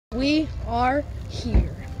We are here. This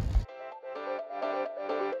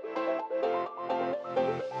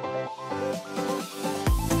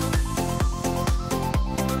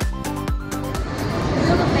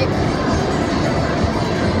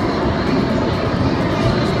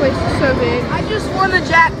place is so big. I just won the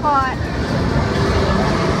jackpot.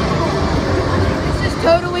 This is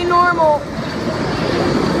totally normal.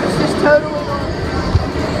 This is totally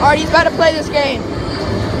normal. Alright, he's about to play this game.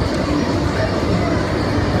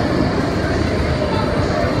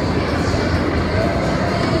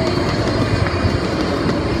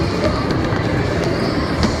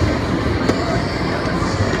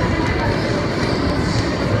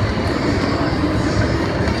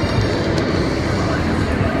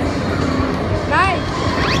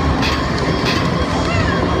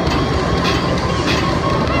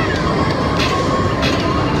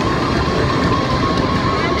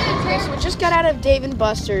 Got out of Dave &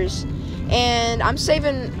 Buster's, and I'm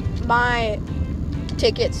saving my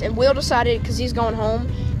tickets, and Will decided, because he's going home,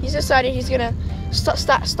 he's decided he's gonna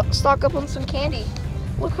stock up on some candy.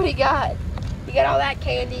 Look what he got. He got all that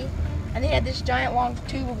candy, and they had this giant long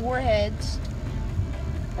tube of warheads,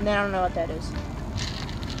 and then I don't know what that is.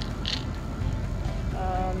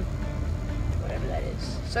 Whatever that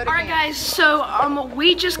is. Alright guys, so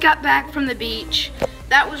we just got back from the beach.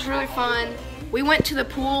 That was really fun. We went to the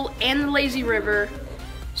pool and the lazy river,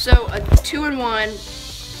 so a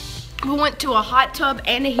 2-in-1. We went to a hot tub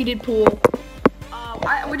and a heated pool.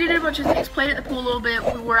 We did a bunch of things, played at the pool a little bit.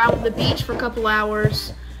 We were out on the beach for a couple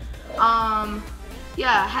hours.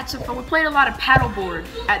 Yeah, had some fun. We played a lot of paddleboard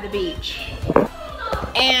at the beach.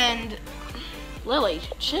 And Lily,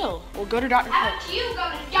 chill. We'll go to Dr. Phil. How about you go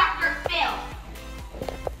to Dr.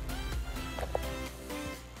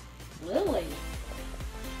 Phil? Lily.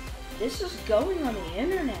 This is going on the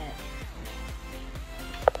internet.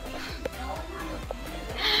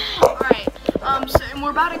 Alright, and we're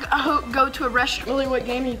about to go to a restaurant. Lily, what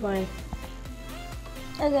game are you playing?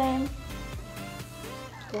 A game.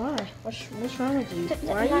 Why? What's wrong with you?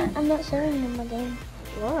 I'm not showing you my game.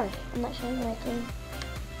 Why? I'm not showing you my game.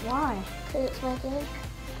 Why? Because it's my game.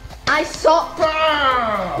 I saw.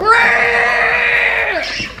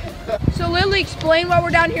 So Lily, explain why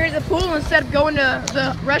we're down here at the pool instead of going to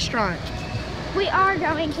the restaurant. We are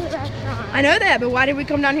going to the restaurant. I know that, but why did we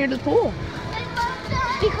come down here to the pool?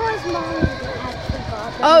 Because Mom and Dad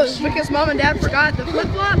forgot. Oh, it's because Mom and Dad forgot the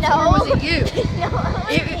flip-flops? No. Or was it you? No.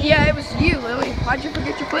 Yeah, it was you, Lily. Why'd you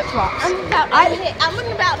forget your flip-flops? I'm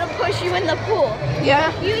about to push you in the pool.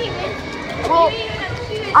 Yeah? You even. Well, you even have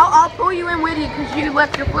to do it. I'll pull you in with you because you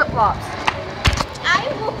left your flip-flops. I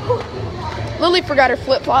will pull you. Lily forgot her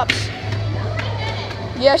flip-flops.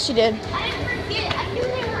 Yeah, she did. I didn't forget. I knew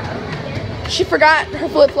they were over there. She forgot her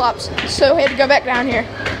flip-flops, so we had to go back down here.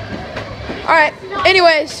 Alright,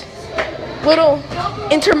 anyways, little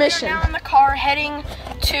intermission. We're now in the car heading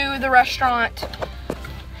to the restaurant.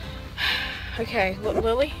 Okay,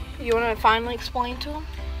 Lily, you want to finally explain to them?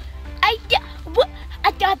 I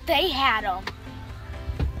thought they had them.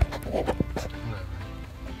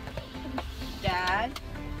 Dad?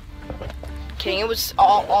 Kidding, it was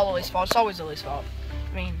all Lily's fault. It's always Lily's fault.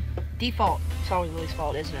 I mean, default. It's always Lily's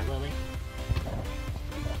fault, isn't it, Lily?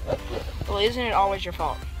 Lily, isn't it always your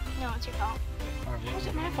fault? No, it's your fault. How is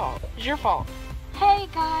it my fault? It's your fault. Hey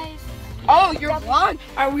guys. Oh, you're vlog.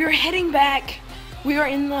 Alright, we are heading back. We are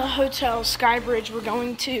in the hotel Skybridge. We're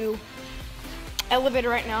going to elevator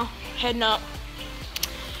right now, heading up.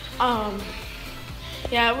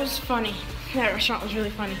 Yeah, it was funny. That restaurant was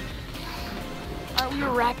really funny. Alright, we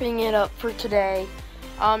are wrapping it up for today.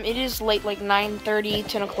 It is late, like 9:30,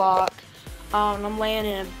 10 o'clock. I'm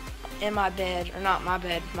laying in my bed, or not my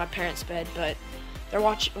bed, my parents' bed, but they're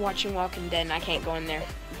watching Walking Dead, and I can't go in there,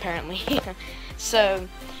 apparently. So,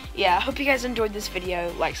 yeah, I hope you guys enjoyed this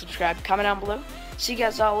video. Like, subscribe, comment down below. See you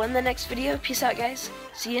guys all in the next video. Peace out, guys.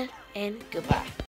 See ya, and goodbye.